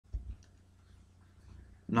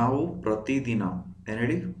ನಾವು ಪ್ರತಿದಿನ ಏನು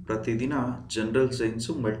ಹೇಳಿ ಪ್ರತಿದಿನ general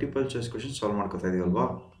science multiple choice question solve ಮಾಡ್ಕೊತಾ ಇದೀವಲ್ವಾ.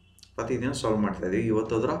 ಪ್ರತಿದಿನ ಸಾಲ್ವ್ ಮಾಡ್ತಾ ಇದೀವಿ.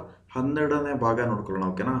 ಇವತ್ತು ಅದರ 12ನೇ ಭಾಗ ನೋಡ್ಕೊಳ್ಳೋಣ.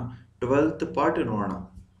 ಓಕೆನಾ, 12th ಪಾರ್ಟ್ ನೋಡೋಣ.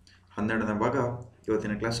 12ನೇ ಭಾಗ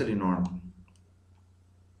ಇವತ್ತಿನ ಕ್ಲಾಸಲ್ಲಿ ನೋಡೋಣ.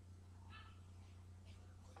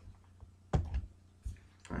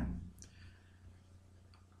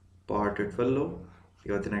 ಪಾರ್ಟ್ 12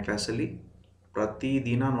 ಇವತ್ತಿನ ಕ್ಲಾಸಲ್ಲಿ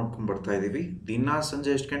ಪ್ರತಿದಿನ ನೋಡ್ಕೊಂಡು ಬರ್ತಾ ಇದ್ದೀವಿ. ದಿನ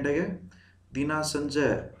ಸಂಜೆ ಎಷ್ಟು ಗಂಟೆಗೆ? ದಿನ ಸಂಜೆ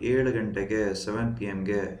 7 ಗಂಟೆಗೆ 7 PM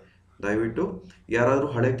ದಯವಿಟ್ಟು ಯಾರಾದರೂ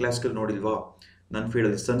ಹಳೆ ಕ್ಲಾಸ್ಗಳು ನೋಡಿಲ್ವಾ, ನನ್ನ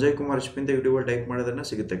ಫೀಲ್ಡಲ್ಲಿ ಸಂಜಯ್ ಕುಮಾರ್ ಎಚ್ ಪಿ ಅಂತ ಯೂಟ್ಯೂಬಲ್ಲಿ ಟೈಪ್ ಮಾಡೋದನ್ನ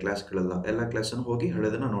ಸಿಗುತ್ತೆ ಕ್ಲಾಸ್ಗಳೆಲ್ಲ. ಎಲ್ಲ ಕ್ಲಾಸನ್ನು ಹೋಗಿ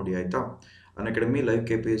ಹಳೆದನ್ನು ನೋಡಿ, ಆಯಿತಾ. ಅನ್ಅಕಾಡೆಮಿ ಲೈವ್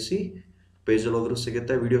Kpsc ಪೇಜಲ್ಲಿ ಹೋದ್ರೂ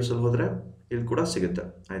ಸಿಗುತ್ತೆ, ವೀಡಿಯೋಸಲ್ಲಿ ಹೋದರೆ ಇಲ್ಲಿ ಕೂಡ ಸಿಗುತ್ತೆ,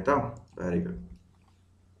 ಆಯಿತಾ. Very good.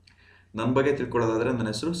 ನನ್ನ ಬಗ್ಗೆ ತಿಳ್ಕೊಳ್ಳೋದಾದರೆ ನನ್ನ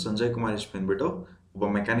ಹೆಸರು ಸಂಜಯ್ ಕುಮಾರ್ ಎಚ್ ಪಿ ಅಂದ್ಬಿಟ್ಟು ಒಬ್ಬ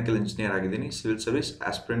ಮೆಕ್ಯಾನಿಕಲ್ ಇಂಜಿನಿಯರ್ ಆಗಿದ್ದೀನಿ. ಸಿವಿಲ್ ಸರ್ವಿಸ್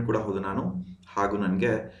ಆಸ್ಪಿರೆಂಟ್ ಕೂಡ ಹೌದು ನಾನು. ಹಾಗೂ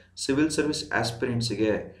ನನಗೆ ಸಿವಿಲ್ ಸರ್ವಿಸ್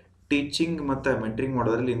ಆಸ್ಪಿರೆಂಟ್ಸಿಗೆ ಟೀಚಿಂಗ್ ಮತ್ತು ಮೆಂಟರಿಂಗ್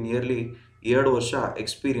ಮಾಡೋದ್ರಲ್ಲಿ ನಿಯರ್ಲಿ 2 ವರ್ಷ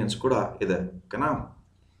ಎಕ್ಸ್ಪೀರಿಯನ್ಸ್ ಕೂಡ ಇದೆ. ಓಕೆನಾ.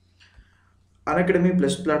 ಅನ್ಅಕಾಡೆಮಿ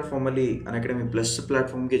ಪ್ಲಸ್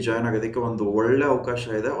ಪ್ಲಾಟ್ಫಾರ್ಮ್ಗೆ ಜಾಯ್ನ್ ಆಗೋದಕ್ಕೆ ಒಂದು ಒಳ್ಳೆ ಅವಕಾಶ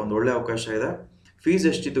ಇದೆ. ಫೀಸ್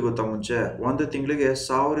ಎಷ್ಟಿತ್ತು ಗೊತ್ತಾ? ಮುಂಚೆ ಒಂದು ತಿಂಗಳಿಗೆ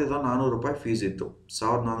 1400 ರೂಪಾಯಿ ಫೀಸ್ ಇತ್ತು.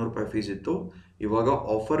 1400 ರೂಪಾಯಿ ಫೀಸ್ ಇತ್ತು. ಇವಾಗ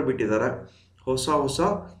ಆಫರ್ ಬಿಟ್ಟಿದ್ದಾರೆ. ಹೊಸ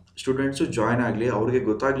ಸ್ಟೂಡೆಂಟ್ಸು ಜಾಯ್ನ್ ಆಗಲಿ, ಅವ್ರಿಗೆ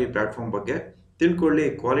ಗೊತ್ತಾಗಲಿ ಪ್ಲ್ಯಾಟ್ಫಾರ್ಮ್ ಬಗ್ಗೆ, ತಿಳ್ಕೊಳ್ಳಿ,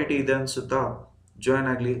 ಕ್ವಾಲಿಟಿ ಇದೆ ಅನಿಸುತ್ತಾ, ಜಾಯ್ನ್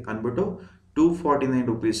ಆಗಲಿ ಅಂದ್ಬಿಟ್ಟು 249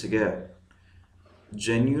 ರೂಪೀಸ್ಗೆ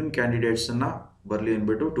ಜೆನ್ಯೂನ್ ಕ್ಯಾಂಡಿಡೇಟ್ಸನ್ನು ಬರಲಿ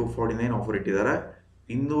ಅಂದ್ಬಿಟ್ಟು 249 ಆಫರ್ ಇಟ್ಟಿದ್ದಾರೆ.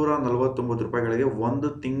 249 ರೂಪಾಯಿಗಳಿಗೆ ಒಂದು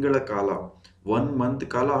ತಿಂಗಳ ಕಾಲ, 1 ಮಂತ್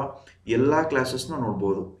ಕಾಲ ಎಲ್ಲ ಕ್ಲಾಸಸ್ನ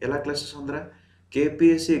ನೋಡ್ಬೋದು. ಎಲ್ಲ ಕ್ಲಾಸಸ್ ಅಂದರೆ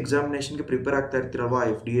Kpsc ಎಕ್ಸಾಮಿನೇಷನ್ಗೆ ಪ್ರಿಪೇರ್ ಆಗ್ತಾ ಇರ್ತೀರಲ್ವ,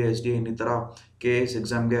 FDA SDA ಇನ್ನಿತರ KS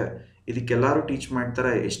ಎಕ್ಸಾಮ್ಗೆ, ಇದಕ್ಕೆಲ್ಲರೂ ಟೀಚ್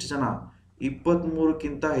ಮಾಡ್ತಾರೆ. ಎಷ್ಟು ಜನ?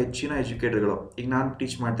 23ಕ್ಕಿಂತ ಹೆಚ್ಚಿನ ಎಜುಕೇಟರ್ಗಳು. ಈಗ ನಾನು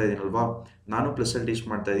ಟೀಚ್ ಮಾಡ್ತಾ ಇದ್ದೀನಲ್ವಾ, ನಾನು ಪ್ಲಸ್ಸಲ್ಲಿ ಟೀಚ್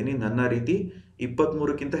ಮಾಡ್ತಾ ಇದ್ದೀನಿ. ನನ್ನ ರೀತಿ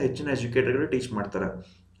 23ಕ್ಕಿಂತ ಹೆಚ್ಚಿನ ಎಜುಕೇಟರ್ಗಳು ಟೀಚ್ ಮಾಡ್ತಾರೆ.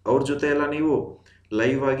 ಅವ್ರ ಜೊತೆ ಎಲ್ಲ ನೀವು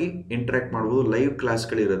ಲೈವ್ ಆಗಿ ಇಂಟ್ರ್ಯಾಕ್ಟ್ ಮಾಡ್ಬೋದು. ಲೈವ್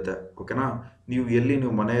ಕ್ಲಾಸ್ಗಳಿರುತ್ತೆ. ಓಕೆನಾ.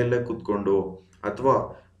 ನೀವು ಮನೆಯಲ್ಲೇ ಕೂತ್ಕೊಂಡು ಅಥವಾ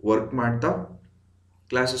ವರ್ಕ್ ಮಾಡ್ತಾ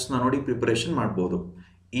ಕ್ಲಾಸಸ್ನ ನೋಡಿ ಪ್ರಿಪರೇಷನ್ ಮಾಡ್ಬೋದು.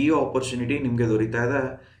 ಈ ಆಪರ್ಚುನಿಟಿ ನಿಮಗೆ ದೊರೀತಾ ಇದೆ.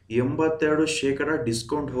 82%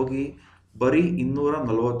 ಡಿಸ್ಕೌಂಟ್ ಹೋಗಿ ಬರೀ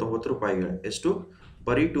 249 ರೂಪಾಯಿಗೆ. ಎಷ್ಟು?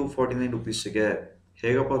 ಬರೀ 249 ರೂಪೀಸಿಗೆ.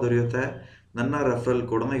 ಹೇಗಪ್ಪ ದೊರೆಯುತ್ತೆ? ನನ್ನ ರೆಫರಲ್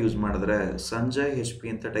ಕೋಡನ್ನು ಯೂಸ್ ಮಾಡಿದ್ರೆ, ಸಂಜಯ್ HP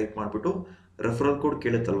ಅಂತ ಟೈಪ್ ಮಾಡಿಬಿಟ್ಟು ರೆಫರಲ್ ಕೋಡ್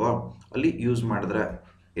ಕೇಳುತ್ತಲ್ವಾ, ಅಲ್ಲಿ ಯೂಸ್ ಮಾಡಿದ್ರೆ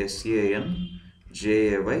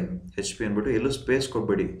SANJAYHP ಅಂದ್ಬಿಟ್ಟು ಎಲ್ಲೂ ಸ್ಪೇಸ್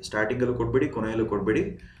ಕೊಡಬೇಡಿ, ಸ್ಟಾರ್ಟಿಂಗಲ್ಲೂ ಕೊಡಬೇಡಿ, ಕೊನೆಯಲ್ಲೂ ಕೊಡಬೇಡಿ,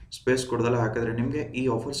 ಸ್ಪೇಸ್ ಕೊಡ್ದಲ್ಲ ಹಾಕಿದ್ರೆ ನಿಮಗೆ ಈ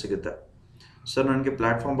ಆಫರ್ ಸಿಗುತ್ತೆ. ಸರ್, ನನಗೆ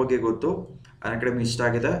ಪ್ಲ್ಯಾಟ್ಫಾರ್ಮ್ ಬಗ್ಗೆ ಗೊತ್ತು, ಅನ್ಅಕಾಡೆಮಿ ಇಷ್ಟ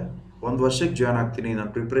ಆಗಿದೆ, 1 ವರ್ಷಕ್ಕೆ ಜಾಯ್ನ್ ಆಗ್ತೀನಿ,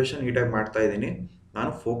 ನಾನು ಪ್ರಿಪ್ರೇಷನ್ ನೀಟಾಗಿ ಮಾಡ್ತಾ ಇದ್ದೀನಿ,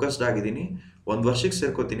 ನಾನು ಫೋಕಸ್ಡ್ ಆಗಿದ್ದೀನಿ, 1 ವರ್ಷಕ್ಕೆ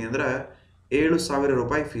ಸೇರ್ಕೋತೀನಿ ಅಂದರೆ 7,000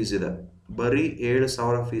 ರೂಪಾಯಿ ಫೀಸ್ ಇದೆ. ಬರೀ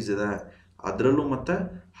 7,000 ಫೀಸ್ ಇದೆ. ಅದರಲ್ಲೂ ಮತ್ತೆ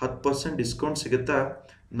 10% ಡಿಸ್ಕೌಂಟ್ ಸಿಗುತ್ತೆ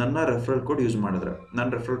ನನ್ನ ರೆಫರಲ್ ಕೋಡ್ ಯೂಸ್ ಮಾಡಿದ್ರೆ.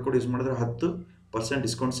 10%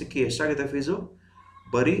 ಡಿಸ್ಕೌಂಟ್ ಸಿಕ್ಕಿ ಎಷ್ಟಾಗುತ್ತೆ ಫೀಸು?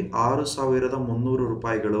 ಬರೀ 6,300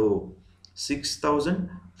 ರೂಪಾಯಿಗಳು.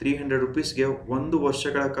 6,300 ರೂಪೀಸ್ಗೆ 1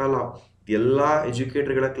 ವರ್ಷಗಳ ಕಾಲ ಎಲ್ಲ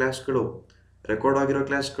ಎಜುಕೇಟರ್ಗಳ ಕ್ಲಾಸ್ಗಳು, ರೆಕಾರ್ಡ್ ಆಗಿರೋ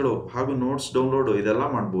ಕ್ಲಾಸ್ಗಳು ಹಾಗೂ ನೋಟ್ಸ್ ಡೌನ್ಲೋಡು ಇದೆಲ್ಲ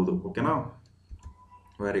ಮಾಡ್ಬೋದು. ಓಕೆನಾ.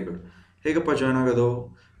 Very good. ಹೇಗಪ್ಪ ಜಾಯ್ನ್ ಆಗೋದು?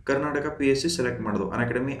 ಕರ್ನಾಟಕ PSC ಸೆಲೆಕ್ಟ್ ಮಾಡೋದು.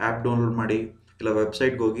 ಅನ್ಅಕಾಡೆಮಿ ಆ್ಯಪ್ ಡೌನ್ಲೋಡ್ ಮಾಡಿ, ಇಲ್ಲ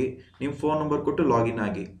ವೆಬ್ಸೈಟ್ಗೆ ಹೋಗಿ ನಿಮ್ಮ ಫೋನ್ ನಂಬರ್ ಕೊಟ್ಟು ಲಾಗಿನ್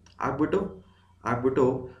ಆಗಿ, ಆಗ್ಬಿಟ್ಟು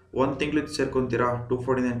 1 ತಿಂಗಳಿಗೆ ಸೇರ್ಕೊತೀರಾ,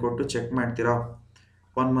 249 ಕೊಟ್ಟು ಚೆಕ್ ಮಾಡ್ತೀರಾ,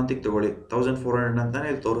 1 ಮಂತಿಗೆ ತೊಗೊಳ್ಳಿ 1,400 ಅಂತಲೇ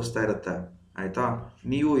ಇಲ್ಲಿ ತೋರಿಸ್ತಾ ಇರುತ್ತೆ, ಆಯಿತಾ.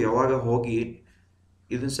 ನೀವು ಯಾವಾಗ ಹೋಗಿ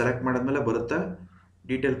ಇದನ್ನು ಸೆಲೆಕ್ಟ್ ಮಾಡಿದ್ಮೇಲೆ ಬರುತ್ತೆ,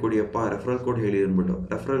 ಡೀಟೇಲ್ ಕೊಡಿಯಪ್ಪ, ರೆಫರಲ್ ಕೋಡ್ ಹೇಳಿ ಅಂದ್ಬಿಟ್ಟು,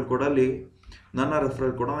 ರೆಫರಲ್ ಕೋಡಲ್ಲಿ ನನ್ನ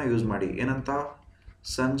ರೆಫರಲ್ ಕೋಡನ್ನು ಯೂಸ್ ಮಾಡಿ. ಏನಂತ?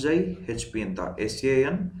 ಸಂಜಯ್ HP ಅಂತ,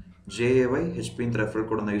 SANJAYHP ಅಂತ ರೆಫರಲ್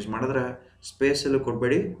ಕೋಡನ್ನು ಯೂಸ್ ಮಾಡಿದ್ರೆ ಸ್ಪೇಸಲ್ಲೂ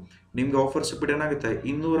ಕೊಡಬೇಡಿ. ನಿಮಗೆ ಆಫರ್ ಸಿಕ್ಬಿಟ್ಟು ಏನಾಗುತ್ತೆ?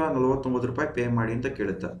 249 ರೂಪಾಯಿ ಪೇ ಮಾಡಿ ಅಂತ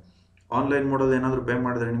ಕೇಳುತ್ತೆ. ಆನ್ಲೈನ್ ಮೋಡಲ್ಲಿ ಏನಾದರೂ ಪೇ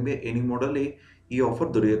ಮಾಡಿದ್ರೆ ನಿಮಗೆ ಎನಿ ಮೋಡಲ್ಲಿ ಈ ಆಫರ್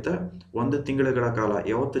ದೊರೆಯುತ್ತೆ. 1 ತಿಂಗಳ ಕಾಲ.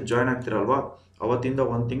 ಯಾವತ್ತು ಜಾಯ್ನ್ ಆಗ್ತಿರಲ್ವಾ ಅವತ್ತಿಂದ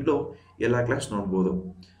 1 ತಿಂಗಳು ಎಲ್ಲ ಕ್ಲಾಸ್ ನೋಡ್ಬೋದು.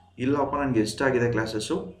 ಇಲ್ಲಪ್ಪ, ನನಗೆ ಇಷ್ಟ ಆಗಿದೆ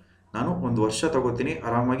ಕ್ಲಾಸಸ್ಸು, ನಾನು 1 ವರ್ಷ ತಗೋತೀನಿ,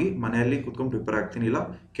 ಆರಾಮಾಗಿ ಮನೆಯಲ್ಲಿ ಕೂತ್ಕೊಂಡು ಪ್ರಿಪೇರ್ ಆಗ್ತೀನಿ, ಇಲ್ಲ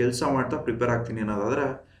ಕೆಲಸ ಮಾಡ್ತಾ ಪ್ರಿಪೇರ್ ಆಗ್ತೀನಿ ಅನ್ನೋದಾದರೆ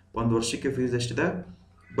 1 ವರ್ಷಕ್ಕೆ ಫೀಸ್ ಎಷ್ಟಿದೆ?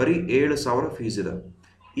 ಬರೀ 7,000 ಫೀಸ್ ಇದೆ.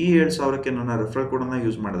 ಈ 7,000ಕ್ಕೆ ನನ್ನ ರೆಫರಲ್ ಕೋಡನ್ನು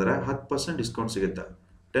ಯೂಸ್ ಮಾಡಿದ್ರೆ 10% ಡಿಸ್ಕೌಂಟ್ ಸಿಗುತ್ತೆ.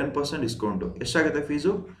 10% ಡಿಸ್ಕೌಂಟು ಎಷ್ಟಾಗುತ್ತೆ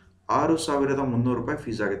ಫೀಸು? 6,300 ರೂಪಾಯಿ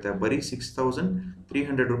ಫೀಸ್ ಆಗುತ್ತೆ. ಬರೀ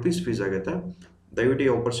 6,300 ರೂಪೀಸ್ ಫೀಸ್ ಆಗುತ್ತೆ. ದಯವಿಟ್ಟು ಈ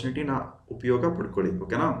ಆಪರ್ಚುನಿಟಿನ ಉಪಯೋಗ ಪಡ್ಕೊಳ್ಳಿ.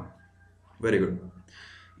 ಓಕೆನಾ. Very good.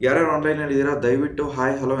 ಯಾರ್ಯಾರು ಆನ್ಲೈನಲ್ಲಿ ಇದ್ದೀರಾ ದಯವಿಟ್ಟು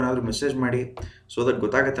ಹಾಯ್ ಹಲೋ ಏನಾದರೂ ಮೆಸೇಜ್ ಮಾಡಿ, ಸೊ ದಟ್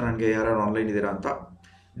ಗೊತ್ತಾಗುತ್ತೆ ನನಗೆ ಯಾರ್ಯಾರು ಆನ್ಲೈನ್ ಇದ್ದೀರಾ ಅಂತ.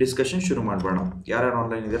 ಡಿಸ್ಕಷನ್ ಶುರು ಮಾಡಬೇಡ. ಯಾರ್ಯಾರು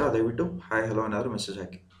ಆನ್ಲೈನ್ ಇದ್ದೀರಾ ದಯವಿಟ್ಟು ಹಾಯ್ ಹಲೋ ಏನಾದರೂ ಮೆಸೇಜ್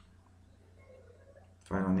ಹಾಕಿ.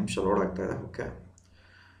 ಫೈನ್, 1 ನಿಮಿಷ ಲೋಡ್ ಆಗ್ತಾ ಇದೆ. ಓಕೆ,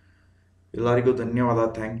 ಎಲ್ಲರಿಗೂ ಧನ್ಯವಾದ.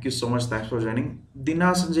 Thank you so much. Thanks for joining. ದಿನ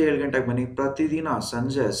ಸಂಜೆ 7 ಗಂಟೆಗೆ ಬನ್ನಿ. ಪ್ರತಿದಿನ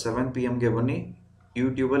ಸಂಜೆ 7 PM ಬನ್ನಿ.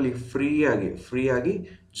 ಯೂಟ್ಯೂಬಲ್ಲಿ ಫ್ರೀಯಾಗಿ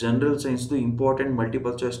general ಸೈನ್ಸ್ದು important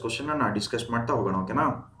multiple choice ಕ್ವಶನ್ನ discuss ಮಾಡ್ತಾ ಹೋಗೋಣ. ಓಕೆನಾ.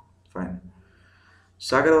 ಫೈನ್.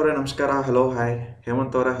 ಸಾಗರ್ ಅವರೇ ನಮಸ್ಕಾರ, ಹಲೋ ಹಾಯ್.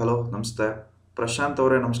 ಹೇಮಂತ್ ಅವರೇ ಹಲೋ ನಮಸ್ತೆ. ಪ್ರಶಾಂತ್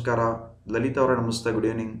ಅವರೇ ನಮಸ್ಕಾರ. ಲಲಿತ್ ಅವರೇ ನಮಸ್ತೆ, ಗುಡ್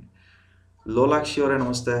ಈವ್ನಿಂಗ್. ಲೋಲಾಕ್ಷಿ ಅವರೇ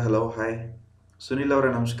ನಮಸ್ತೆ, ಹಲೋ ಹಾಯ್. ಸುನಿಲ್ ಅವರೇ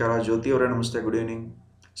ನಮಸ್ಕಾರ. ಜ್ಯೋತಿ ಅವರೇ ನಮಸ್ತೆ, ಗುಡ್ ಈವ್ನಿಂಗ್.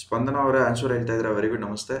 ಸ್ಪಂದನ ಅವರೇ ಆನ್ಸರ್ ಹೇಳ್ತಾ ಇದ್ದೀರಾ, ವೆರಿ ಗುಡ್,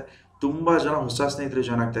 ನಮಸ್ತೆ. ತುಂಬ ಜನ ಹೊಸ ಸ್ನೇಹಿತರು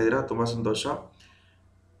ಜಾಯ್ನ್ ಆಗ್ತಾ ಇದ್ದೀರಾ, ತುಂಬ ಸಂತೋಷ.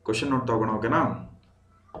 ಕ್ವಶನ್ ನೋಡ್ತಾ ಹೋಗೋಣ, ಓಕೆನಾ.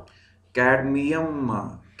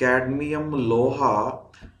 ಕ್ಯಾಡ್ಮಿಯಂ ಲೋಹ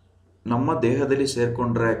ನಮ್ಮ ದೇಹದಲ್ಲಿ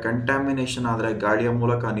ಸೇರ್ಕೊಂಡ್ರೆ, ಕಂಟ್ಯಾಮಿನೇಷನ್ ಆದರೆ ಗಾಳಿಯ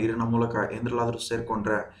ಮೂಲಕ, ನೀರಿನ ಮೂಲಕ ಏನ್ರಲ್ಲಾದರೂ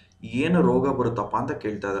ಸೇರ್ಕೊಂಡ್ರೆ ಏನು ರೋಗ ಬರುತ್ತಪ್ಪ ಅಂತ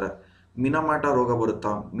ಕೇಳ್ತಾ ಇದ್ದಾರೆ. ಮಿನಮಾಟ ರೋಗ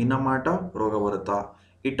ಬರುತ್ತಾ,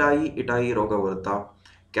 ಇಟಾಯಿ ರೋಗ ಬರುತ್ತಾ,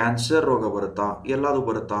 ಕ್ಯಾನ್ಸರ್ ರೋಗ ಬರುತ್ತಾ, ಎಲ್ಲದು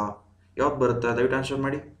ಬರುತ್ತಾ, ಯಾವ್ದು ಬರುತ್ತೆ? ದಯವಿಟ್ಟು ಆನ್ಸರ್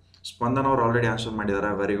ಮಾಡಿ. ಸ್ಪಂದನ ಅವ್ರು ಆಲ್ರೆಡಿ ಆನ್ಸರ್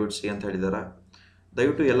ಮಾಡಿದ್ದಾರೆ, ವೆರಿ ಗುಡ್, ಸಿ ಅಂತ ಹೇಳಿದ್ದಾರೆ.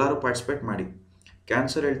 ದಯವಿಟ್ಟು ಎಲ್ಲರೂ ಪಾರ್ಟಿಸಿಪೇಟ್ ಮಾಡಿ.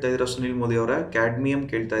 ಕ್ಯಾನ್ಸರ್ ಹೇಳ್ತಾ ಇದ್ದೀರಾ ಸುನಿಲ್ ಮೋದಿ ಅವರೇ. ಕ್ಯಾಡ್ಮಿಯಂ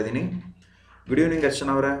ಕೇಳ್ತಾ ಇದ್ದೀನಿ. ಗುಡ್ ಈವ್ನಿಂಗ್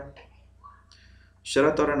ಅರ್ಚನಾ ಅವರೇ.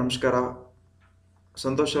 ಶರತ್ ಅವರೇ ನಮಸ್ಕಾರ.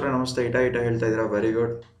 ಸಂತೋಷ್ ಅವರೇ ನಮಸ್ತೆ. ಇಟ ಹೇಳ್ತಾ ಇದ್ದೀರಾ, ವೆರಿ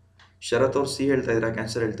ಗುಡ್. ಶರತ್ ಅವ್ರು ಸಿ ಹೇಳ್ತಾ ಇದ್ದೀರಾ,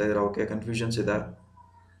 ಕ್ಯಾನ್ಸರ್ ಹೇಳ್ತಾ ಇದ್ದೀರಾ, ಓಕೆ, ಕನ್ಫ್ಯೂಷನ್ಸ್ ಇದೆ.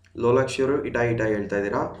 ಲೋಲಾಕ್ಷಿ ಅವರು ಇಟ ಹೇಳ್ತಾ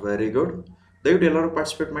ಇದ್ದೀರಾ, ವೆರಿ ಗುಡ್. ದಯವಿಟ್ಟು ಎಲ್ಲರೂ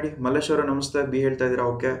ಪಾರ್ಟಿಸಿಪೇಟ್ ಮಾಡಿ. ಮಲ್ಲೇಶ್ ಅವರೇ ನಮಸ್ತೆ, ಬಿ ಹೇಳ್ತಾ ಇದ್ದೀರಾ,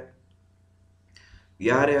 ಓಕೆ.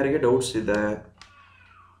 ಯಾರ್ಯಾರಿಗೆ ಡೌಟ್ಸ್ ಇದೆ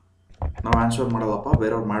ನಾವು ಆನ್ಸರ್ ಮಾಡೋದಪ್ಪ,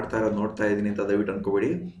 ಬೇರೆಯವ್ರು ಮಾಡ್ತಾ ಇರೋದು ನೋಡ್ತಾ ಇದ್ದೀನಿ ಅಂತ ದಯವಿಟ್ಟು ಅನ್ಕೋಬೇಡಿ.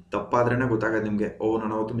 ತಪ್ಪಾದ್ರೇ ಗೊತ್ತಾಗೋದು ನಿಮಗೆ.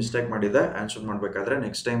 ನಾನು ಅವತ್ತು ಮಿಸ್ಟೇಕ್ ಮಾಡಿದ್ದೆ ಆನ್ಸರ್ ಮಾಡಬೇಕಾದ್ರೆ,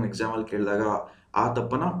 ನೆಕ್ಸ್ಟ್ ಟೈಮ್ ಎಕ್ಸಾಮಲ್ಲಿ ಕೇಳಿದಾಗ ಆ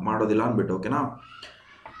ತಪ್ಪನ್ನು ಮಾಡೋದಿಲ್ಲ ಅಂದ್ಬಿಟ್ಟು, ಓಕೆನಾ.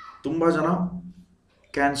 ತುಂಬ ಜನ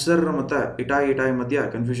ಕ್ಯಾನ್ಸರ್ ಮತ್ತು ಇಟಾಯಿ ಮಧ್ಯೆ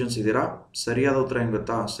ಕನ್ಫ್ಯೂಷನ್ಸ್ ಇದ್ದೀರಾ. ಸರಿಯಾದ ಉತ್ತರ ಏನು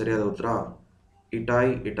ಗೊತ್ತಾ? ಸರಿಯಾದ ಉತ್ತರ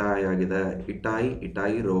ಇಟಾಯಿ ಆಗಿದೆ.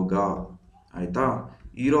 ಇಟಾಯಿ ರೋಗ, ಆಯಿತಾ.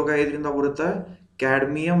 ಈ ರೋಗ ಇದರಿಂದ ಬರುತ್ತೆ?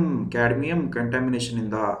 ಕ್ಯಾಡ್ಮಿಯಂ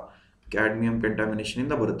ಕಂಟ್ಯಾಮಿನೇಷನಿಂದ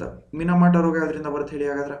ಬರುತ್ತೆ. ಮಿನಮಾಟ ರೋಗ ಅದರಿಂದ ಬರುತ್ತೆ ಹೇಳಿ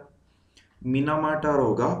ಹಾಗಾದ್ರೆ. ಮಿನಮಾಟ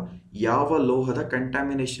ರೋಗ ಯಾವ ಲೋಹದ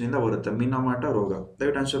ಕಂಟ್ಯಾಮಿನೇಷನಿಂದ ಬರುತ್ತೆ? ಮಿನಮಾಟ ರೋಗ,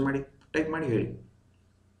 ದಯವಿಟ್ಟು ಆನ್ಸರ್ ಮಾಡಿ, ಟೈಪ್ ಮಾಡಿ ಹೇಳಿ.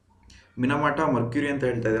 ಮಿನಮಾಟ ಮರ್ಕ್ಯೂರಿ ಅಂತ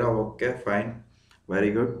ಹೇಳ್ತಾ ಇದ್ದೀರಾ, ಓಕೆ ಫೈನ್,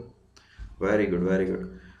 ವೆರಿ ಗುಡ್.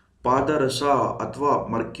 ಪಾದರಸ ಅಥವಾ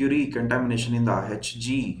mercury ಕಂಟ್ಯಾಮಿನೇಷನಿಂದ HG,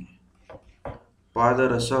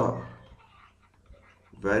 ಪಾದರಸ,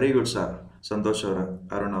 very good sir. Santosh ಅವರ,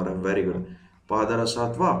 ಅರುಣ್ ಅವರ, ವೆರಿ ಗುಡ್. ಪಾದರಸ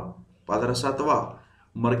ಅಥವಾ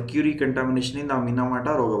ಮರ್ಕ್ಯೂರಿ ಕಂಟ್ಯಾಮಿನೇಷನಿಂದ ಮಿನಮಾಟ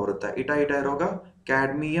ರೋಗ ಬರುತ್ತೆ. ಇಟಾಯಿ ರೋಗ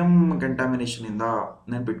ಕ್ಯಾಡ್ಮಿಯಂ ಕಂಟ್ಯಾಮಿನೇಷನಿಂದ,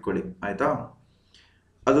 ನೆನ್ಪಿಟ್ಕೊಳ್ಳಿ, ಆಯ್ತಾ.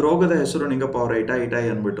 ಅದು ರೋಗದ ಹೆಸರು ನಿಂಗಪ್ಪ ಅವರ, ಇಟಾಯಿ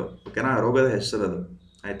ಅಂದ್ಬಿಟ್ಟು, ಓಕೆನಾ, ರೋಗದ ಹೆಸರು ಅದು,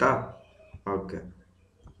 ಆಯ್ತಾ, ಓಕೆ.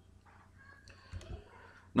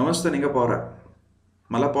 ನಮಸ್ತೆ ನಿಂಗಪ್ಪ ಅವರ.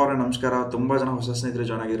 ಮಲ್ಲಪ್ಪ ಅವರ ನಮಸ್ಕಾರ. ತುಂಬ ಜನ ಹೊಸ ಸ್ನೇಹಿತರು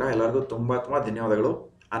ಜಾಯ್ನ್ ಆಗಿದ್ದೀರಾ, ಎಲ್ಲರಿಗೂ ತುಂಬ ಧನ್ಯವಾದಗಳು.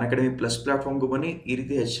 ಅನ್ಅಕಾಡೆಮಿ ಪ್ಲಸ್ ಪ್ಲಾಟ್ಫಾರ್ಮ್ಗೂ ಬನ್ನಿ, ಈ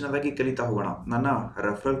ರೀತಿ ಹೆಚ್ಚಿನದಾಗಿ ಕಲಿತಾ ಹೋಗೋಣ. ನನ್ನ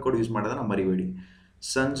ರೆಫರಲ್ ಕೋಡ್ ಯೂಸ್ ಮಾಡೋದನ್ನ ಮರಿಬೇಡಿ,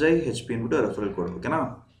 ಸಂಜಯ್ HP ಅಂದ್ಬಿಟ್ಟು ರೆಫರಲ್ ಕೋಡ್, ಓಕೆನಾ,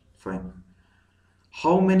 fine.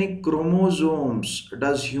 How many chromosomes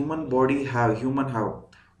does human have?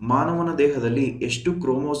 ಮಾನವನ ದೇಹದಲ್ಲಿ ಎಷ್ಟು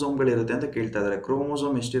ಕ್ರೋಮೋಸೋಮ್ಗಳಿರುತ್ತೆ ಅಂತ ಕೇಳ್ತಾ ಇದ್ದಾರೆ.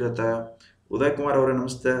 ಕ್ರೋಮೋಸೋಮ್ ಎಷ್ಟಿರುತ್ತೆ? ಉದಯ್ ಕುಮಾರ್ ಅವರೇ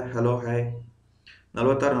ನಮಸ್ತೆ, ಹಲೋ ಹಾಯ್.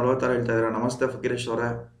 46 ಹೇಳ್ತಾ ಇದ್ದೀರಾ, ನಮಸ್ತೆ. ಫಕೀರೇಶ್ ಅವರೇ,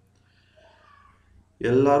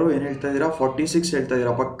 ಎಲ್ಲರೂ ಏನು ಹೇಳ್ತಾ ಇದ್ದೀರಾ? 46 ಹೇಳ್ತಾ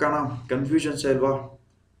ಇದ್ದೀರಾ, ಪಕ್ಕಣ? ಕನ್ಫ್ಯೂಷನ್ಸ್ ಇಲ್ವಾ?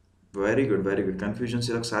 ವೆರಿ ಗುಡ್, ಕನ್ಫ್ಯೂಷನ್ಸ್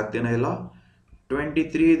ಇರೋಕ್ಕೆ ಸಾಧ್ಯನೇ ಇಲ್ಲ.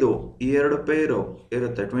 23 ಈ 2 ಪೇರು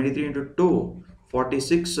ಇರುತ್ತೆ. 23 × 2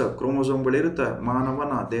 46 ಕ್ರೋಮೋಸೋಮ್ಗಳಿರುತ್ತೆ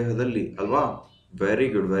ಮಾನವನ ದೇಹದಲ್ಲಿ, ಅಲ್ವಾ? Very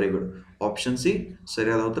good. ಆಪ್ಷನ್ ಸಿ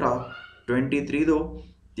ಸರಿಯಾದ ಉತ್ತರ. 23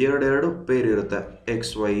 2 ಪೇರ್ ಇರುತ್ತೆ,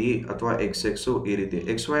 XY ಅಥವಾ XX, ಈ ರೀತಿ.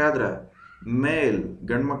 XY ಆದರೆ ಮೇಲ್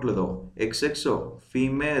ಗಂಡ್ಮಕ್ಳದು, XX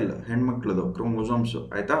ಫೀಮೇಲ್ ಹೆಣ್ಮಕ್ಳದು ಕ್ರೋಮೋಸೋಮ್ಸ್,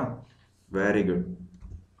 ಆಯ್ತಾ, very good.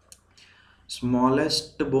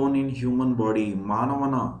 Smallest bone in human body,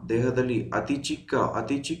 ಮಾನವನ ದೇಹದಲ್ಲಿ ಅತಿ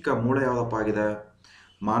ಚಿಕ್ಕ ಮೂಳೆ ಯಾವುದಪ್ಪ ಆಗಿದೆ?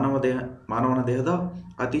 ಮಾನವನ ದೇಹದ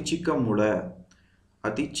ಅತಿ ಚಿಕ್ಕ ಮೂಳೆ,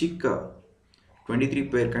 23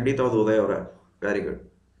 ಪೇರ್, ಖಂಡಿತವಾದ ಉದಯ ಅವರೇ, ವೆರಿ ಗುಡ್.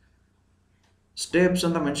 ಸ್ಟೆಪ್ಸ್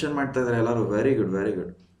ಅಂತ ಮೆನ್ಷನ್ ಮಾಡ್ತಾ ಇದ್ದಾರೆ ಎಲ್ಲರೂ, ವೆರಿ ಗುಡ್.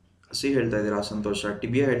 ಸಿ ಹೇಳ್ತಾ ಇದ್ದೀರಾ, ಸಂತೋಷ.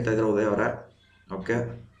 ಟಿಬಿಯಾ ಹೇಳ್ತಾ ಇದ್ದೀರಾ ಉದಯ ಅವರೇ, ಓಕೆ.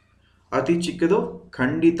 ಅತಿ ಚಿಕ್ಕದು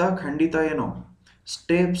ಖಂಡಿತ ಏನು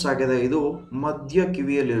ಸ್ಟೆಪ್ಸ್ ಆಗಿದೆ. ಇದು ಮಧ್ಯ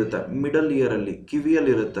ಕಿವಿಯಲ್ಲಿರುತ್ತೆ, ಮಿಡಲ್ ಇಯರಲ್ಲಿ,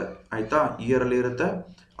 ಕಿವಿಯಲ್ಲಿರುತ್ತೆ, ಆಯ್ತಾ, ಇಯರಲ್ಲಿ ಇರುತ್ತೆ,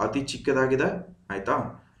 ಅತಿ ಚಿಕ್ಕದಾಗಿದೆ, ಆಯ್ತಾ.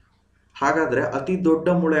 ಹಾಗಾದ್ರೆ ಅತಿ ದೊಡ್ಡ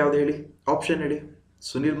ಮೂಳೆ ಯಾವ್ದು ಹೇಳಿ? ಆಪ್ಷನ್ ಹೇಳಿ.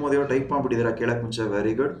 ಸುನಿಲ್ ಮೋದಿ ಅವರು ಟೈಪ್ ಮಾಡ್ಬಿಟ್ಟಿದ್ದೀರಾ ಕೇಳಕ್ ಮುಂಚೆ,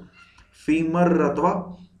 ವೆರಿ ಗುಡ್. ಫೀಮರ್ ಅಥವಾ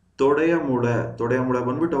ತೊಡೆಯ ಮೂಳೆ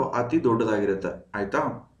ಬಂದ್ಬಿಟ್ಟು ಅತಿ ದೊಡ್ಡದಾಗಿರುತ್ತೆ, ಆಯ್ತಾ,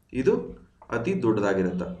 ಇದು ಅತಿ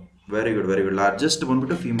ದೊಡ್ಡದಾಗಿರುತ್ತೆ, ವೆರಿ ಗುಡ್. ಲಾರ್ಜೆಸ್ಟ್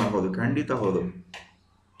ಬಂದ್ಬಿಟ್ಟು ಫೀಮರ್, ಹೌದು, ಖಂಡಿತ ಹೌದು.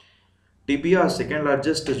 ಟಿಬಿಯಾ ಸೆಕೆಂಡ್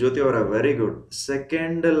ಲಾರ್ಜೆಸ್ಟ್, ಜ್ಯೋತಿ ಅವರ, very good.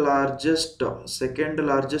 Second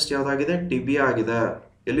largest ಯಾವ್ದಾಗಿದೆ? Tibia ಆಗಿದೆ.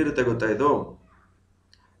 ಎಲ್ಲಿರುತ್ತೆ ಗೊತ್ತಾ? ಇದು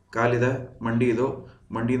ಕಾಲಿದೆ, ಮಂಡಿ, ಇದು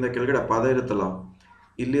ಮಂಡಿಯಿಂದ ಕೆಳಗಡೆ ಪಾದ ಇರುತ್ತಲ್ಲ,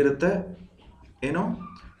 ಇಲ್ಲಿರುತ್ತೆ ಏನು?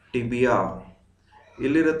 ಟಿಬಿಯಾ.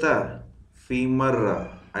 ಇಲ್ಲಿರುತ್ತೆ ಫೀಮರ್,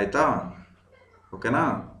 ಆಯ್ತಾ, ಓಕೆನಾ.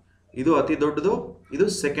 ಇದು ಅತಿ ದೊಡ್ಡದು, ಇದು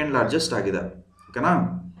ಸೆಕೆಂಡ್ ಲಾರ್ಜೆಸ್ಟ್ ಆಗಿದೆ, ಓಕೆನಾ,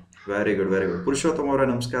 ವೆರಿ ಗುಡ್. ಪುರುಷೋತ್ತಮ ಅವರೇ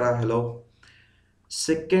ನಮಸ್ಕಾರ, ಹಲೋ.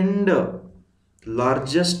 ಸೆಕೆಂಡ್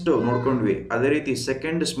ಲಾರ್ಜೆಸ್ಟ್ ನೋಡ್ಕೊಂಡ್ವಿ, ಅದೇ ರೀತಿ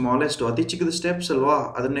ಸೆಕೆಂಡ್ ಸ್ಮಾಲೆಸ್ಟ್ ಅತಿ ಚಿಕ್ಕದ ಸ್ಟೆಪ್ಸ್ ಅಲ್ವಾ,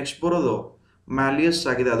 ಅದ್ರ ನೆಕ್ಸ್ಟ್ ಬರೋದು ಮ್ಯಾಲಿಯಸ್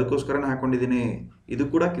ಆಗಿದೆ, ಅದಕ್ಕೋಸ್ಕರನೇ ಹಾಕೊಂಡಿದ್ದೀನಿ. ಇದು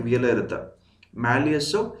ಕೂಡ ಕಿವಿಯಲ್ಲೇ ಇರುತ್ತೆ.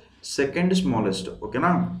 ಮ್ಯಾಲಿಯಸ್ಸು ಸೆಕೆಂಡ್ ಸ್ಮಾಲೆಸ್ಟ್.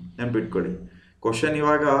 ಓಕೆನಾ, ನೆನ್ಪಿಟ್ಕೊಳ್ಳಿ. ಕ್ವಶನ್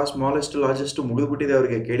ಇವಾಗ ಸ್ಮಾಲೆಸ್ಟ್ ಲಾರ್ಜೆಸ್ಟ್ ಮುಗಿದ್ಬಿಟ್ಟಿದೆ